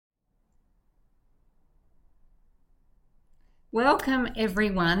Welcome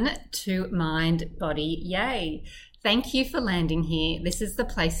everyone to Mind, Body, Yay. Thank you for landing here. This is the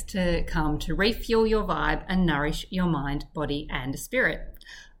place to come to refuel your vibe and nourish your mind, body and spirit.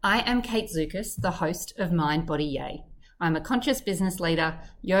 I am Kate Zourkas, the host of Mind, Body, Yay. I'm a conscious business leader,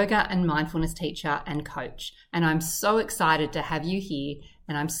 yoga and mindfulness teacher and coach, and I'm so excited to have you here,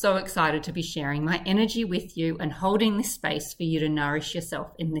 and I'm so excited to be sharing my energy with you and holding this space for you to nourish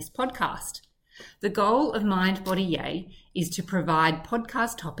yourself in this podcast. The goal of Mind, Body, Yay is to provide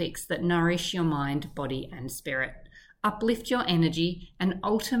podcast topics that nourish your mind, body and spirit, uplift your energy and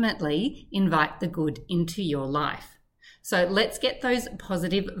ultimately invite the good into your life. So let's get those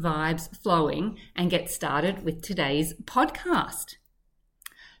positive vibes flowing and get started with today's podcast.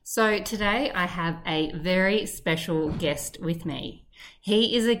 So today I have a very special guest with me.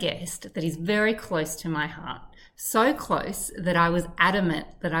 He is a guest that is very close to my heart. So close that I was adamant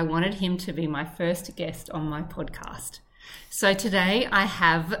that I wanted him to be my first guest on my podcast. So today I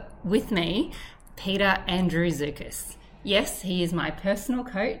have with me Peter Andrew Zourkas. Yes, he is my personal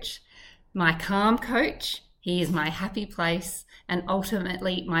coach, my calm coach, he is my happy place, and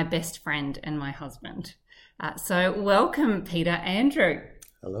ultimately my best friend and my husband. So welcome, Peter Andrew.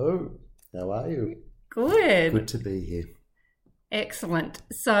 Hello, how are you? Good. Good to be here. Excellent.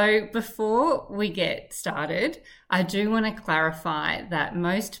 So before we get started, I do want to clarify that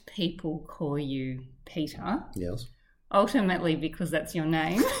most people call you Peter. Yes. Ultimately because that's your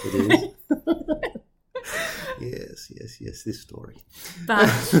name. It is. Yes, this story.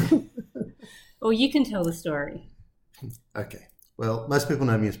 But, or you can tell the story. Okay. Well, most people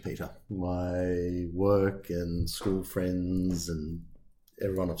know me as Peter. My work and school friends and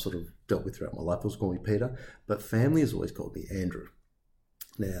everyone I've sort of dealt with throughout my life always call me Peter, but family has always called me Andrew.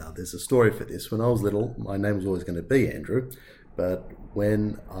 Now, there's a story for this. When I was little, my name was always going to be Andrew, but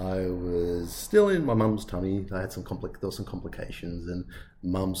when I was still in my mum's tummy, I had there was some complications, and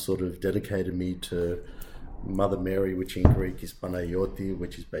mum sort of dedicated me to Mother Mary, which in Greek is Panayoti,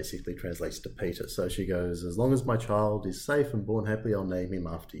 which is basically translates to Peter. So she goes, as long as my child is safe and born happily, I'll name him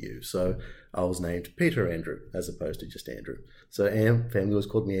after you. So I was named Peter Andrew as opposed to just Andrew. So family always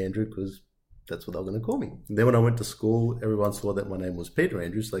called me Andrew because that's what they were going to call me. And then when I went to school, everyone saw that my name was Peter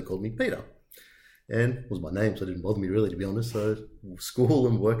Andrew, so they called me Peter. And it was my name, so it didn't bother me really, to be honest. So school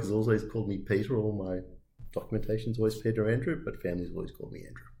and work has always called me Peter. All my documentation's always Peter Andrew, but family's always called me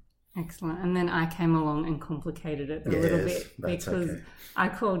Andrew. Excellent. And then I came along and complicated it a little bit because okay. I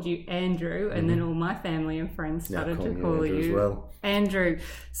called you Andrew, and then all my family and friends started to call you Andrew.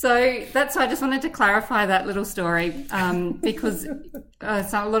 So that's why I just wanted to clarify that little story because so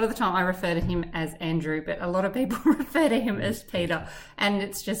a lot of the time I refer to him as Andrew, but a lot of people refer to him as Peter, and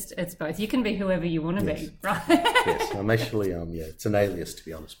it's both. You can be whoever you want to be, right? Yes, I'm actually it's an alias, to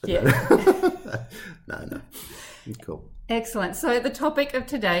be honest. But no. Cool. Excellent. So the topic of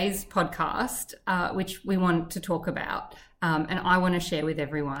today's podcast, which we want to talk about, and I want to share with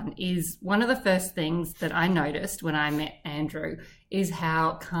everyone, is one of the first things that I noticed when I met Andrew is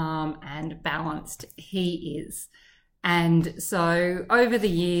how calm and balanced he is. And so over the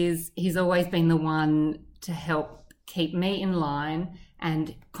years, he's always been the one to help keep me in line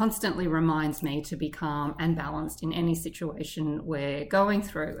and constantly reminds me to be calm and balanced in any situation we're going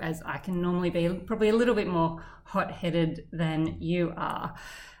through, as I can normally be probably a little bit more hot-headed than you are.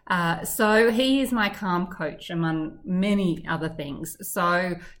 So he is my calm coach among many other things.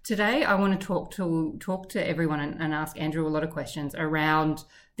 So today I want to talk to everyone and ask Andrew a lot of questions around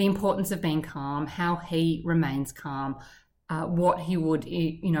the importance of being calm, how he remains calm, what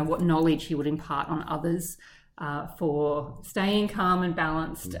knowledge he would impart on others, for staying calm and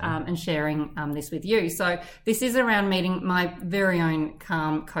balanced and sharing this with you. So this is around meeting my very own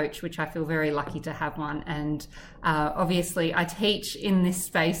calm coach, which I feel very lucky to have one. And obviously I teach in this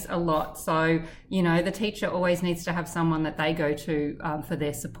space a lot. So, the teacher always needs to have someone that they go to for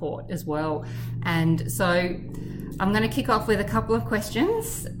their support as well. And so I'm going to kick off with a couple of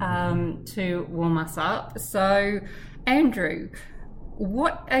questions to warm us up. So Andrew,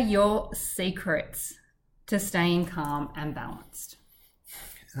 what are your secrets to staying calm and balanced?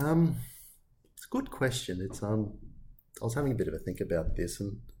 It's a good question. It's I was having a bit of a think about this,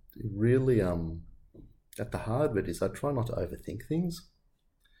 and really at the heart of it is I try not to overthink things.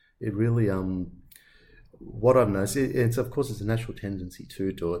 It really what I've noticed, it's of course it's a natural tendency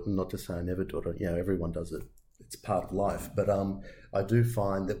to do it, and not to say I never do it. Everyone does it. It's part of life. But I do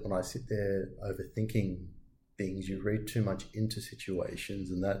find that when I sit there overthinking things, you read too much into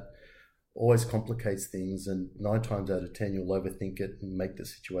situations, and that always complicates things, and 9 times out of 10 you'll overthink it and make the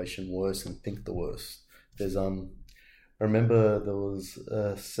situation worse and think the worst. There's I remember there was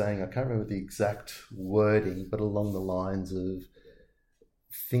a saying, I can't remember the exact wording, but along the lines of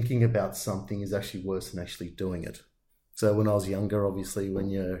thinking about something is actually worse than actually doing it. So when I was younger, obviously,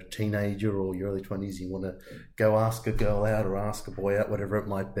 when you're a teenager or your early 20s, you want to go ask a girl out or ask a boy out, whatever it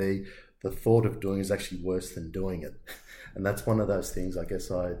might be. The thought of doing is actually worse than doing it. And that's one of those things I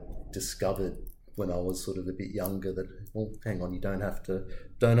guess I discovered when I was sort of a bit younger, that, well, hang on, don't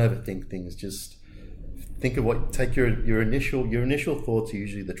overthink things. Just think of take your initial thoughts are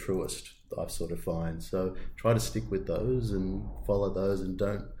usually the truest, I sort of find. So try to stick with those and follow those, and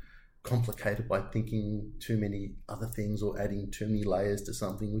don't complicate it by thinking too many other things or adding too many layers to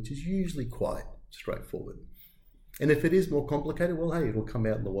something, which is usually quite straightforward. And if it is more complicated, well, hey, it'll come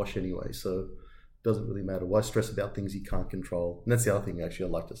out in the wash anyway. So it doesn't really matter. Why stress about things you can't control? And that's the other thing actually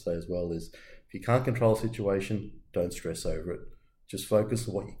I'd like to say as well is, if you can't control a situation, don't stress over it. Just focus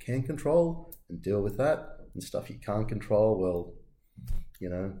on what you can control and deal with that. And stuff you can't control, well,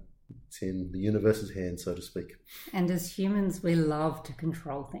 it's in the universe's hands, so to speak. And as humans, we love to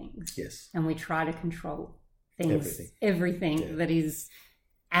control things. Yes. And we try to control things, everything that is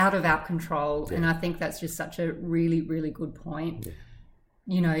out of our control. Yeah. And I think that's just such a really, really good point.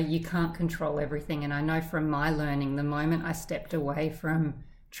 Yeah. You can't control everything. And I know from my learning, the moment I stepped away from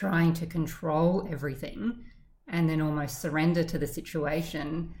trying to control everything and then almost surrender to the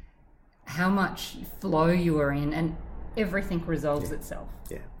situation, how much flow you are in, and everything resolves itself.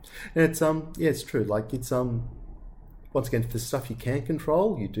 Yeah. And it's true. Like, it's once again, if there's stuff you can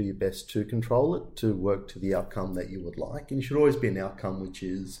control, you do your best to control it, to work to the outcome that you would like. And it should always be an outcome which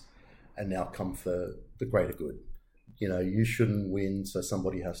is an outcome for the greater good. You shouldn't win, so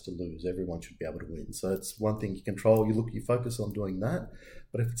somebody has to lose. Everyone should be able to win. So it's one thing you control. You focus on doing that.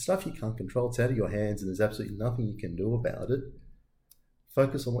 But if it's stuff you can't control, it's out of your hands and there's absolutely nothing you can do about it.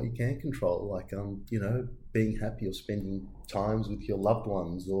 Focus on what you can control, like, being happy or spending times with your loved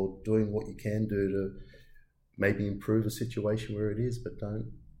ones, or doing what you can do to maybe improve a situation where it is, but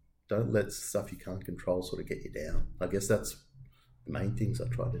don't let stuff you can't control sort of get you down. I guess that's the main things I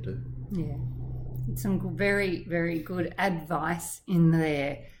try to do. Yeah. Some very, very good advice in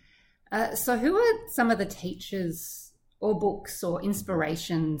there. So who are some of the teachers or books or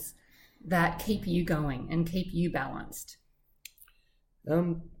inspirations that keep you going and keep you balanced?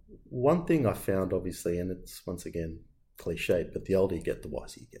 One thing I found, obviously, and it's once again cliched, but the older you get, the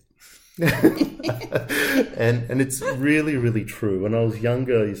wiser you get. and it's really, really true. When I was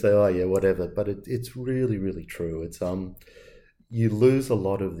younger, you say, oh yeah, whatever, but it's really, really true. It's you lose a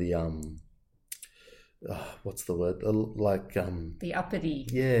lot of the what's the word? The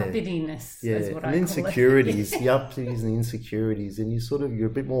uppityness is what I call insecurities, the uppitys and the insecurities, and you're a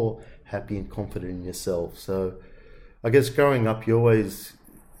bit more happy and confident in yourself. So I guess growing up, you always,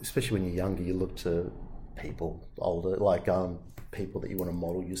 especially when you're younger, you look to people older, like people that you want to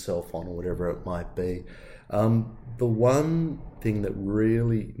model yourself on or whatever it might be. The one thing that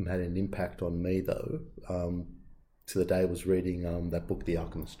really had an impact on me, though, to the day, was reading that book, The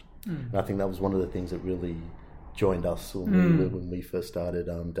Alchemist. And I think that was one of the things that really joined us when we first started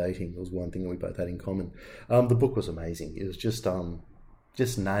dating. It was one thing that we both had in common. The book was amazing. It was just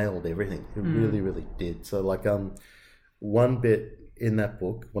nailed everything. It really, really did. So one bit in that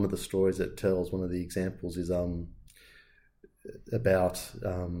book, one of the stories it tells, one of the examples is about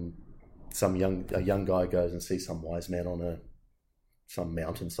a young guy goes and sees some wise man on some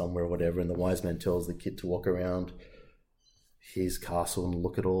mountain somewhere or whatever, and the wise man tells the kid to walk around his castle and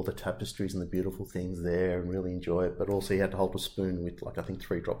look at all the tapestries and the beautiful things there and really enjoy it, but also he had to hold a spoon with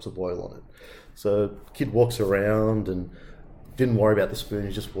 3 drops of oil on it. So the kid walks around and didn't worry about the spoon.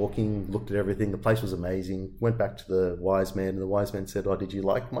 He's just walking, looked at everything. The place was amazing. Went back to the wise man, and the wise man said, oh, did you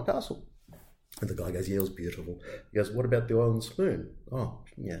like my castle? And the guy goes, yeah, it was beautiful. He goes, what about the oil and the spoon? Oh,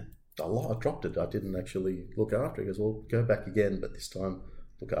 yeah, I dropped it. I didn't actually look after it. He goes, well, go back again, but this time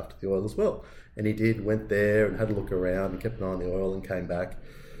look after the oil as well. And he did, went there and had a look around and kept an eye on the oil and came back.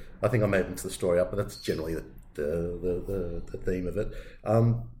 I think I made into the story up, but that's generally the theme of it.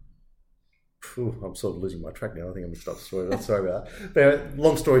 I'm sort of losing my track now. I think I'm going to stop the story. Sorry about that. But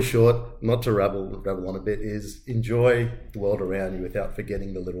long story short, not to rabble on a bit, is enjoy the world around you without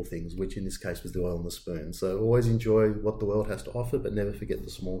forgetting the little things, which in this case was the oil and the spoon. So always enjoy what the world has to offer, but never forget the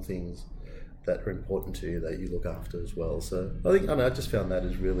small things that are important to you that you look after as well. So I just found that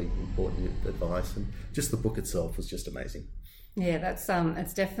as really important advice, and just the book itself was just amazing. Yeah, that's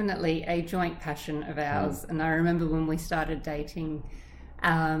it's definitely a joint passion of ours. And I remember when we started dating,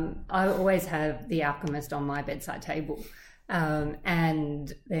 I always have The Alchemist on my bedside table.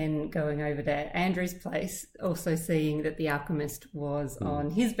 And then going over to Andrew's place, also seeing that The Alchemist was on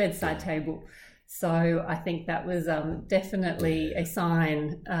his bedside table. So I think that was definitely a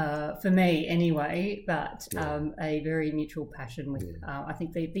sign for me anyway, that a very mutual passion with, I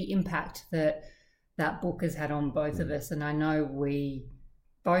think the impact that book has had on both of us. And I know we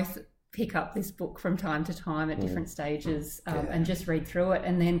both pick up this book from time to time at different stages and just read through it.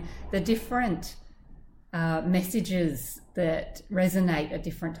 And then the different messages that resonate at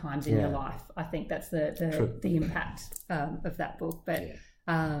different times in your life. I think that's the impact of that book. But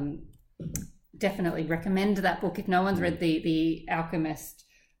definitely recommend that book. If no one's read The Alchemist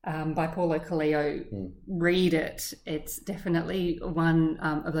by Paulo Coelho, read it. It's definitely one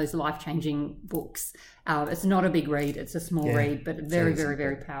of those life-changing books. It's not a big read, it's a small read, but very, very,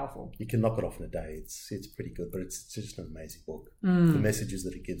 very powerful. You can knock it off in a day. It's pretty good, but it's just an amazing book. The messages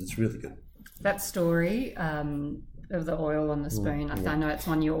that it gives, it's really good. That story of the oil on the spoon, I know it's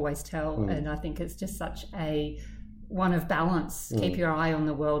one you always tell, and I think it's just such a one of balance. Keep your eye on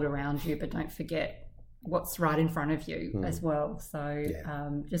the world around you, but don't forget what's right in front of you as well. So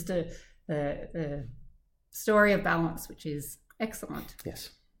just the story of balance, which is excellent.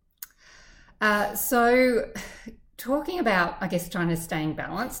 Yes. So talking about, I guess, trying to staying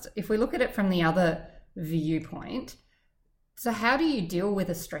balanced, if we look at it from the other viewpoint, so how do you deal with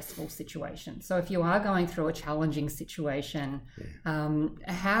a stressful situation? So if you are going through a challenging situation,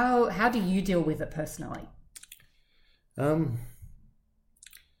 how do you deal with it personally?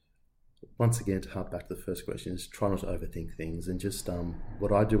 Once again, to harp back to the first question, is try not to overthink things, and just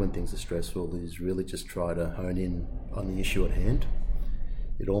what I do when things are stressful is really just try to hone in on the issue at hand.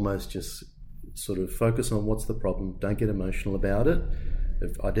 It almost just sort of focus on what's the problem, don't get emotional about it,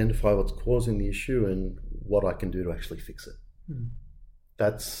 identify what's causing the issue and what I can do to actually fix it.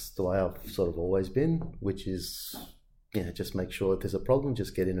 That's the way I've sort of always been, which is, just make sure if there's a problem,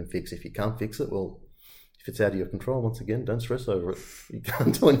 just get in and fix it. If you can't fix it, well, if it's out of your control, once again, don't stress over it. You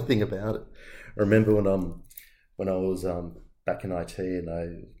can't do anything about it. I remember when I was back in IT and I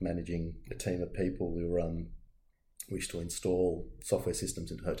was managing a team of people, we used to install software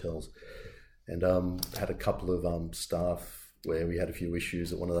systems into hotels, and had a couple of staff where we had a few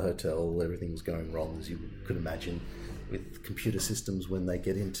issues at one of the hotel. Everything was going wrong, as you could imagine, with computer systems when they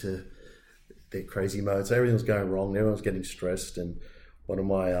get into their crazy mode. So everything was going wrong. Everyone was getting stressed, and one of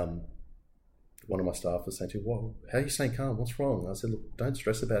my staff was saying to me, "Well, how are you staying calm? What's wrong?" I said, "Look, don't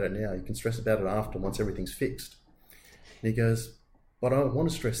stress about it now. You can stress about it after, once everything's fixed." And he goes, "But I don't want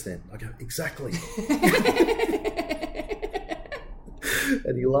to stress then." I go, "Exactly."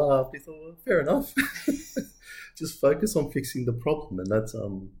 And he laughed. He thought, "Well, fair enough." Just focus on fixing the problem, and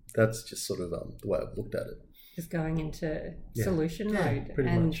that's just sort of the way I've looked at it. Just going into solution mode,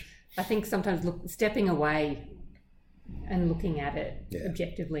 pretty much. I think sometimes stepping away and looking at it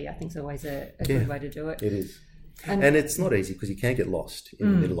objectively, I think is always a good way to do it. It is, and it's not easy because you can get lost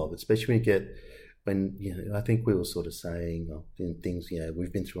in the middle of it, especially when I think we were sort of saying in things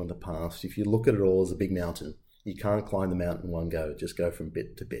we've been through in the past. If you look at it all as a big mountain, you can't climb the mountain in one go. Just go from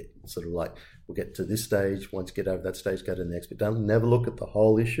bit to bit. It's sort of like, we'll get to this stage. Once you get over that stage, go to the next. But never look at the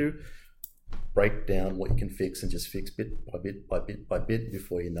whole issue. Break down what you can fix and just fix bit by bit by bit by bit.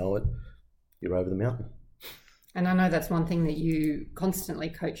 Before you know it, you're over the mountain. And I know that's one thing that you constantly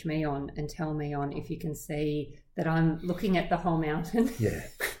coach me on and tell me on, if you can see that I'm looking at the whole mountain. Yeah.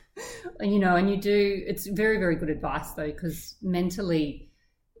 And you do, it's very, very good advice though, because mentally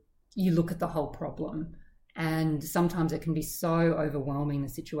you look at the whole problem. And sometimes it can be so overwhelming, the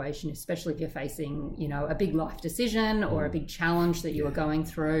situation, especially if you're facing, a big life decision or a big challenge that you are going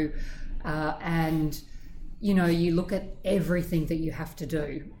through. And you look at everything that you have to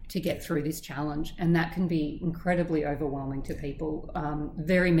do to get through this challenge. And that can be incredibly overwhelming to people,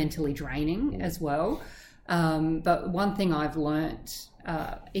 very mentally draining as well. But one thing I've learnt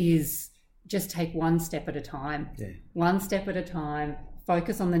is just take one step at a time. Yeah. One step at a time.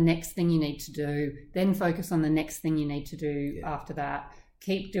 Focus on the next thing you need to do, then focus on the next thing you need to do after that.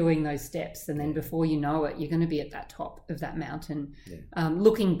 Keep doing those steps, and then before you know it, you're going to be at that top of that mountain. Yeah.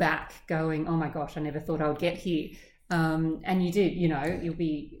 Looking back, going, "Oh my gosh, I never thought I would get here," and you did. You'll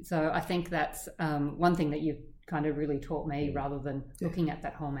be. So I think that's one thing that you've kind of really taught me, rather than looking at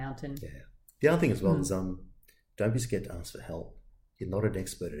that whole mountain. Yeah. The other thing as well is don't be scared to ask for help. You're not an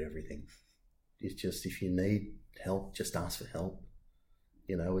expert at everything. It's just, if you need help, just ask for help.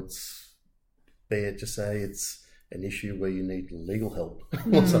 Just say it's an issue where you need legal help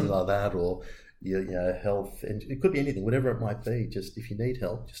or something like that, or health, and it could be anything, whatever it might be. Just, if you need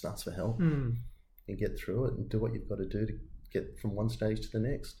help, just ask for help and get through it and do what you've got to do to get from one stage to the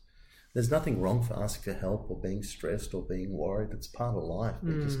next. There's nothing wrong for asking for help or being stressed or being worried. That's part of life.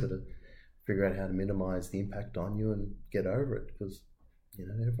 You've just got to figure out how to minimize the impact on you and get over it, because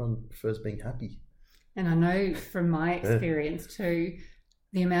everyone prefers being happy. And I know from my experience too,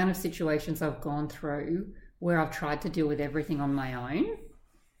 the amount of situations I've gone through where I've tried to deal with everything on my own,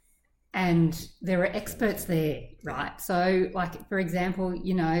 and there are experts there, right? So like, for example,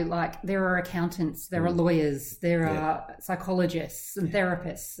 like there are accountants, there are lawyers, there are psychologists and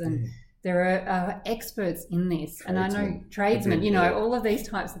therapists, and there are experts in this. And I know tradesmen, all of these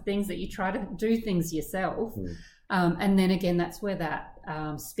types of things that you try to do things yourself. And then again, that's where that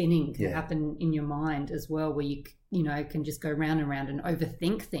spinning can happen in your mind as well, where you can just go round and round and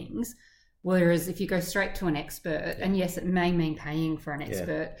overthink things. Whereas if you go straight to an expert, and yes, it may mean paying for an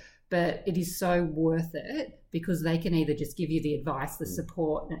expert, but it is so worth it because they can either just give you the advice, the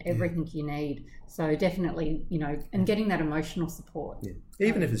support, and everything you need. So definitely, and getting that emotional support. Yeah.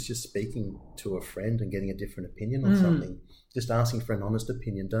 Even if it's just speaking to a friend and getting a different opinion on something, just asking for an honest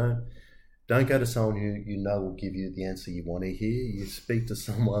opinion. Don't go to someone who will give you the answer you want to hear. You speak to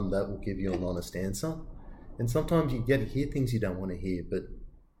someone that will give you an honest answer. And sometimes you hear things you don't want to hear, but,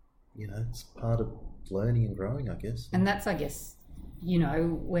 it's part of learning and growing, I guess. And that's, I guess,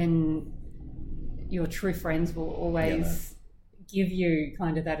 when your true friends will always give you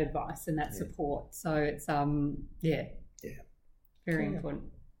kind of that advice and that support. So it's, very important.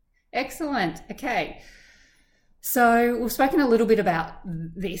 Excellent. Okay. So we've spoken a little bit about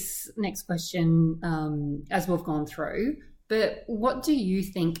this next question as we've gone through, but what do you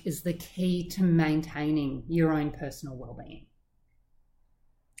think is the key to maintaining your own personal well-being?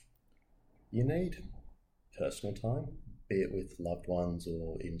 You need personal time, be it with loved ones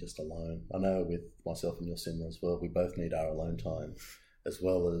or even just alone. I know with myself and your similar as well, we both need our alone time as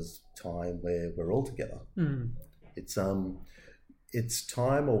well as time where we're all together. It's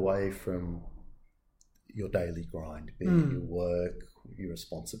time away from your daily grind, be it your work, your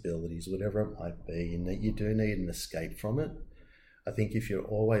responsibilities, whatever it might be, and that you do need an escape from it. I think if you're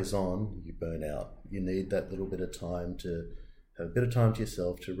always on, you burn out. You need that little bit of time to have a bit of time to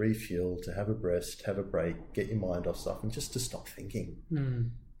yourself, to refuel, to have a rest, have a break, get your mind off stuff, and just to stop thinking.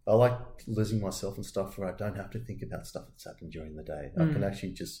 I like losing myself and stuff where I don't have to think about stuff that's happened during the day. I can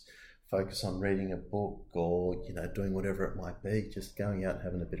actually just focus on reading a book or, doing whatever it might be, just going out and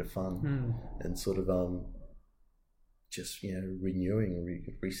having a bit of fun and sort of just, renewing,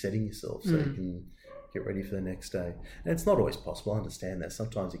 resetting yourself so you can get ready for the next day. And it's not always possible. I understand that.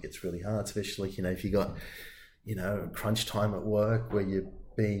 Sometimes it gets really hard, especially, if you got, crunch time at work where you're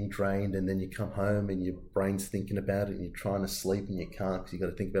being drained and then you come home and your brain's thinking about it and you're trying to sleep and you can't because you've got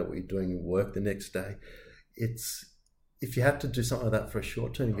to think about what you're doing at work the next day. If you have to do something like that for a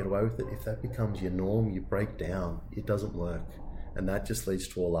short term, you get away with it. If that becomes your norm, you break down. It doesn't work. And that just leads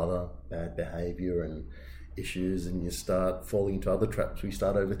to all other bad behavior and issues, and you start falling into other traps where you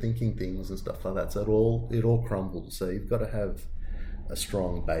start overthinking things and stuff like that. So it all crumbles. So you've got to have a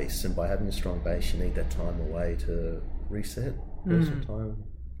strong base, and by having a strong base, you need that time away to reset, some time,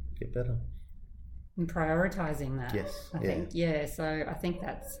 get better. And prioritising that. Yes. I think. So I think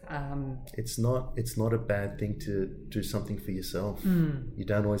that's it's not a bad thing to do something for yourself. You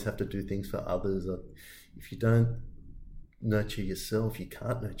don't always have to do things for others. If you don't nurture yourself, you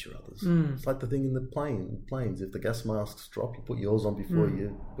can't nurture others. It's like the thing in the planes. If the gas masks drop, you put yours on before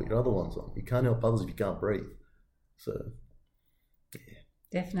you put your other ones on. You can't help others if you can't breathe. So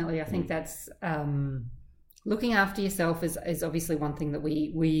definitely, I think that's looking after yourself is obviously one thing that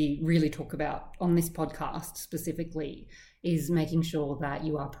we really talk about on this podcast specifically, is making sure that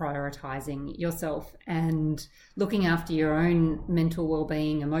you are prioritizing yourself and looking after your own mental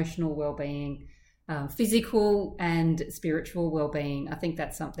well-being, emotional well-being, physical and spiritual well-being. I think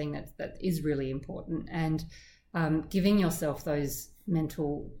that's something that is really important, and giving yourself those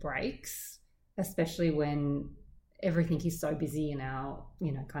mental breaks, especially when everything is so busy in our,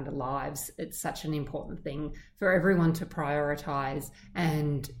 kind of lives. It's such an important thing for everyone to prioritize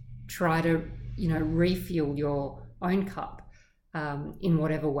and try to, refuel your own cup in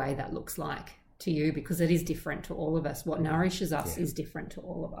whatever way that looks like to you, because it is different to all of us. What nourishes us is different to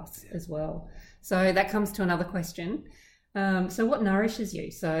all of us as well. So that comes to another question. So what nourishes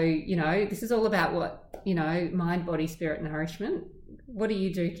you? So, this is all about what, mind, body, spirit, nourishment. What do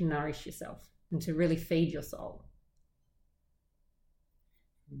you do to nourish yourself and to really feed your soul?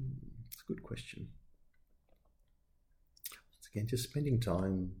 It's a good question. Once again, just spending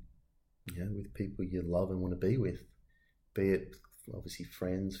time, with people you love and want to be with, be it obviously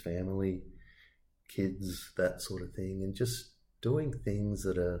friends, family, kids, that sort of thing, and just doing things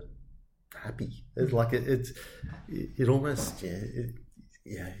that are happy. It's like it almost, I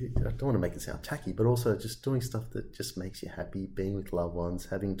don't want to make it sound tacky, but also just doing stuff that just makes you happy, being with loved ones,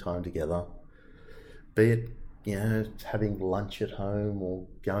 having time together, be it having lunch at home or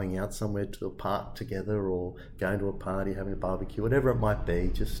going out somewhere to a park together or going to a party, having a barbecue, whatever it might be,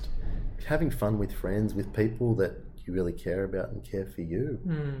 just having fun with friends, with people that you really care about and care for you.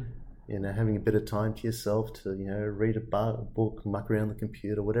 Having a bit of time to yourself to, read a book, muck around the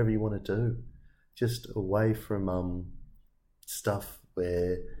computer, whatever you want to do. Just away from stuff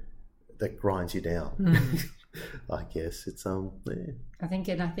that grinds you down. I guess it's I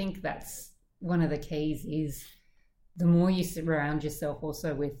think that's one of the keys is the more you surround yourself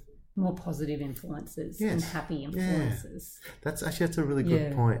also with more positive influences and happy influences. That's a really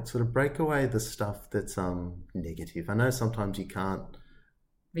good point. Sort of break away the stuff that's negative. I know sometimes you can't,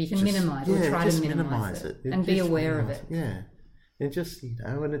 but you can minimize or try to minimize it and be aware of it. Yeah, and just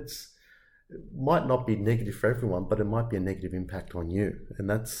and it might not be negative for everyone, but it might be a negative impact on you, and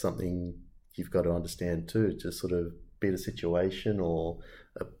that's something you've got to understand too. To sort of be the situation or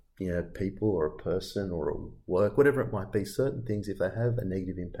people or a person or a work, whatever it might be, certain things, if they have a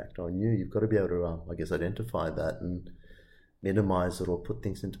negative impact on you, you've got to be able to, identify that and minimize it or put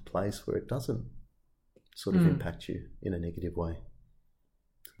things into place where it doesn't sort of impact you in a negative way.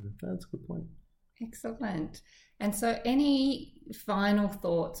 That's a good point. Excellent. And so any final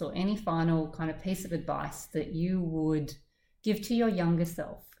thoughts or any final kind of piece of advice that you would give to your younger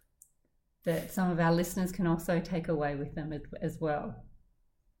self that some of our listeners can also take away with them as well?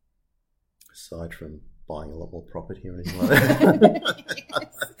 Aside from buying a lot more property or anything like that.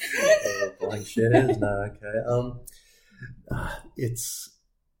 Or buying shares, no, okay. It's,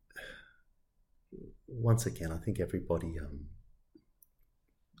 once again, I think everybody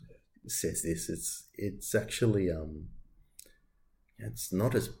says this. It's actually it's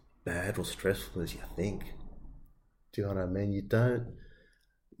not as bad or stressful as you think. Do you know what I mean? You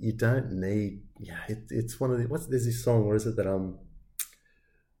don't need. It's one of the. There's this song, or is it that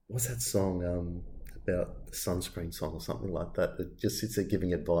what's that song about the sunscreen song or something like that? It just sits there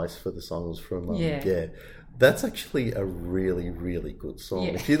giving advice for the songs from That's actually a really, really good song.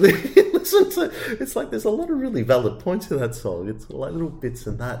 If you listen to, it's like there's a lot of really valid points to that song. It's like little bits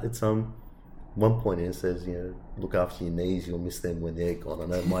and that. It's one point it says, look after your knees, you'll miss them when they're gone. I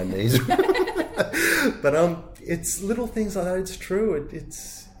know my knees. But it's little things like that. It's true.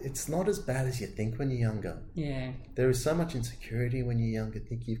 It's not as bad as you think when you're younger. Yeah. There is so much insecurity when you're younger.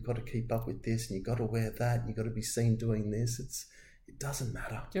 Think you've got to keep up with this and you've got to wear that and you've got to be seen doing this. It doesn't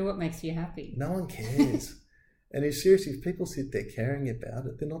matter. Do what makes you happy. No one cares. And if seriously, if people sit there caring about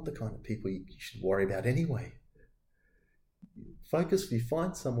it, they're not the kind of people you should worry about anyway. Focus, if you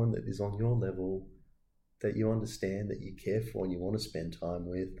find someone that is on your level, that you understand, that you care for and you want to spend time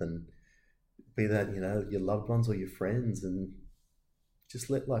with, and be that, your loved ones or your friends, and just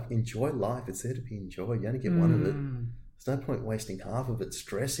let enjoy life. It's there to be enjoyed. You only get one of it. There's no point wasting half of it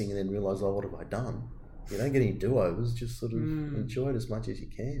stressing and then realise, what have I done? You don't get any do-overs. Just sort of enjoy it as much as you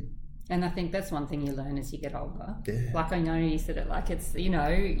can. And I think that's one thing you learn as you get older. Yeah. Like I know you said it, like it's,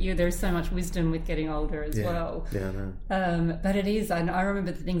 there's so much wisdom with getting older as well. Yeah, I know. But it is, I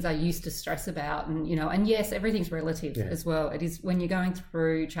remember the things I used to stress about and yes, everything's relative as well. It is when you're going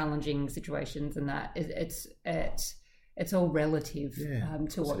through challenging situations and that, it's all relative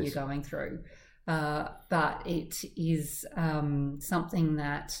to what you're going through. But it is something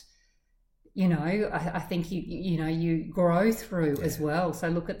that, I think you grow through as well. So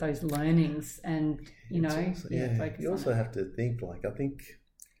look at those learnings and, focus you also have to think, I think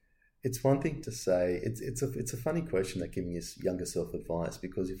it's one thing to say, it's a funny question that giving your younger self advice,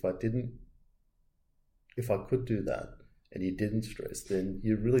 because if I could do that and you didn't stress, then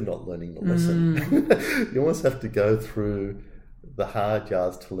you're really not learning the lesson. You almost have to go through the hard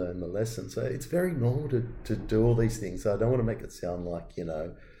yards to learn the lesson. So it's very normal to do all these things. So I don't want to make it sound like,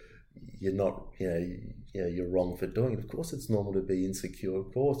 you're not, you're wrong for doing it. Of course, it's normal to be insecure.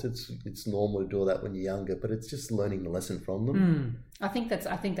 Of course, it's normal to do all that when you're younger. But it's just learning the lesson from them. I think that's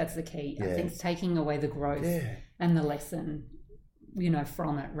the key. Yeah. I think it's taking away the growth and the lesson,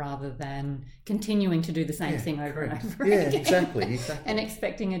 from it, rather than continuing to do the same thing over and over again. Exactly. And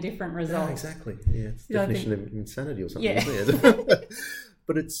expecting a different result. Yeah, exactly. Yeah, it's the definition of insanity or something. Isn't it?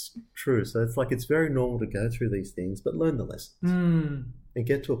 But it's true. So it's very normal to go through these things, but learn the lessons. And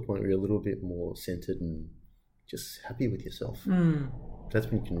get to a point where you're a little bit more centered and just happy with yourself. That's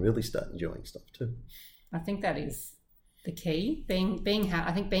when you can really start enjoying stuff too. I think that is the key. Being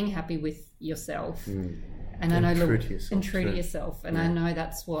happy with yourself, and I know true to yourself. And I know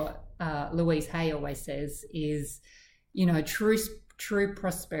that's what Louise Hay always says is, true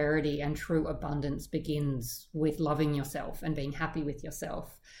prosperity and true abundance begins with loving yourself and being happy with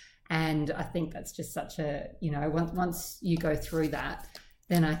yourself. And I think that's just such a, once you go through that,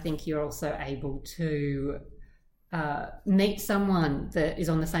 then I think you're also able to meet someone that is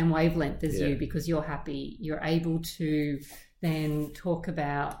on the same wavelength as Yeah. you because you're happy, you're able to then talk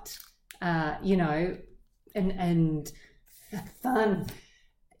about, and have fun,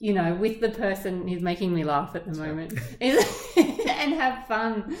 with the person who's making me laugh at the moment and have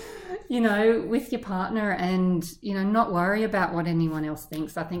fun, with your partner and, not worry about what anyone else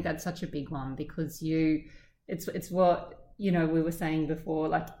thinks. I think that's such a big one because it's what, we were saying before,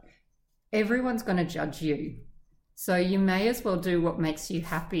 like everyone's going to judge you. So you may as well do what makes you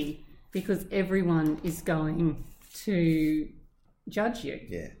happy because everyone is going to judge you.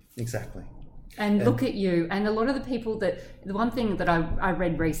 Yeah, exactly. And look at you. And a lot of the people the one thing that I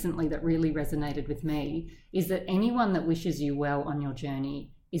read recently that really resonated with me is that anyone that wishes you well on your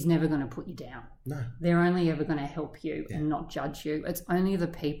journey is never going to put you down. No. They're only ever going to help you and not judge you. It's only the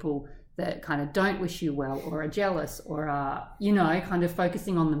people that kind of don't wish you well or are jealous or are, kind of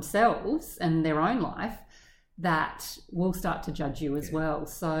focusing on themselves and their own life that will start to judge you as well.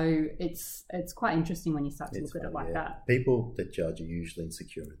 So it's quite interesting when you start to look at it like that. People that judge are usually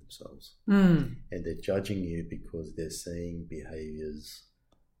insecure in themselves. And they're judging you because they're seeing behaviours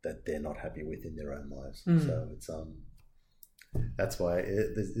that they're not happy with in their own lives. So it's that's why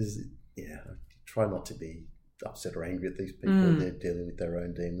try not to be upset or angry at these people. They're dealing with their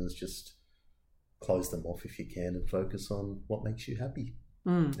own demons. Just close them off if you can and focus on what makes you happy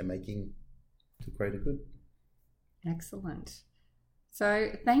and making the greater good. Excellent.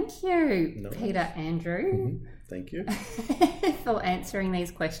 So thank you, Peter Andrew. Thank you. For answering these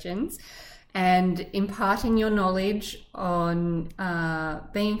questions and imparting your knowledge on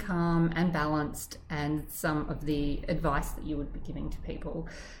being calm and balanced and some of the advice that you would be giving to people.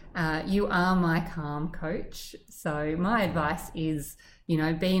 You are my calm coach. So my advice is,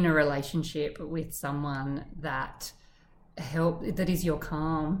 be in a relationship with someone that is your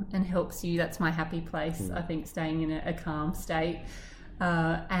calm and helps you. That's my happy place. I think staying in a calm state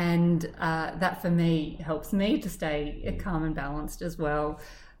and that for me helps me to stay calm and balanced as well.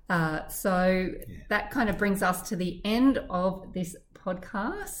 So that kind of brings us to the end of this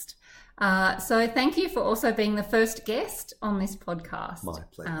podcast. So thank you for also being the first guest on this podcast. My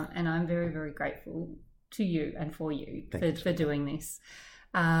pleasure. And I'm very, very grateful to you and for you for doing this.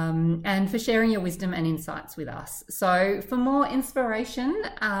 And for sharing your wisdom and insights with us. So for more inspiration,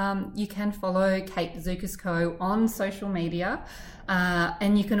 you can follow Kate Zourkas Co. on social media.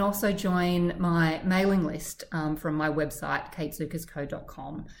 And you can also join my mailing list from my website,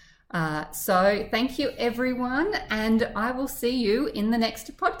 katezourkasco.com. So thank you, everyone. And I will see you in the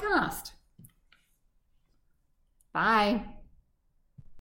next podcast. Bye.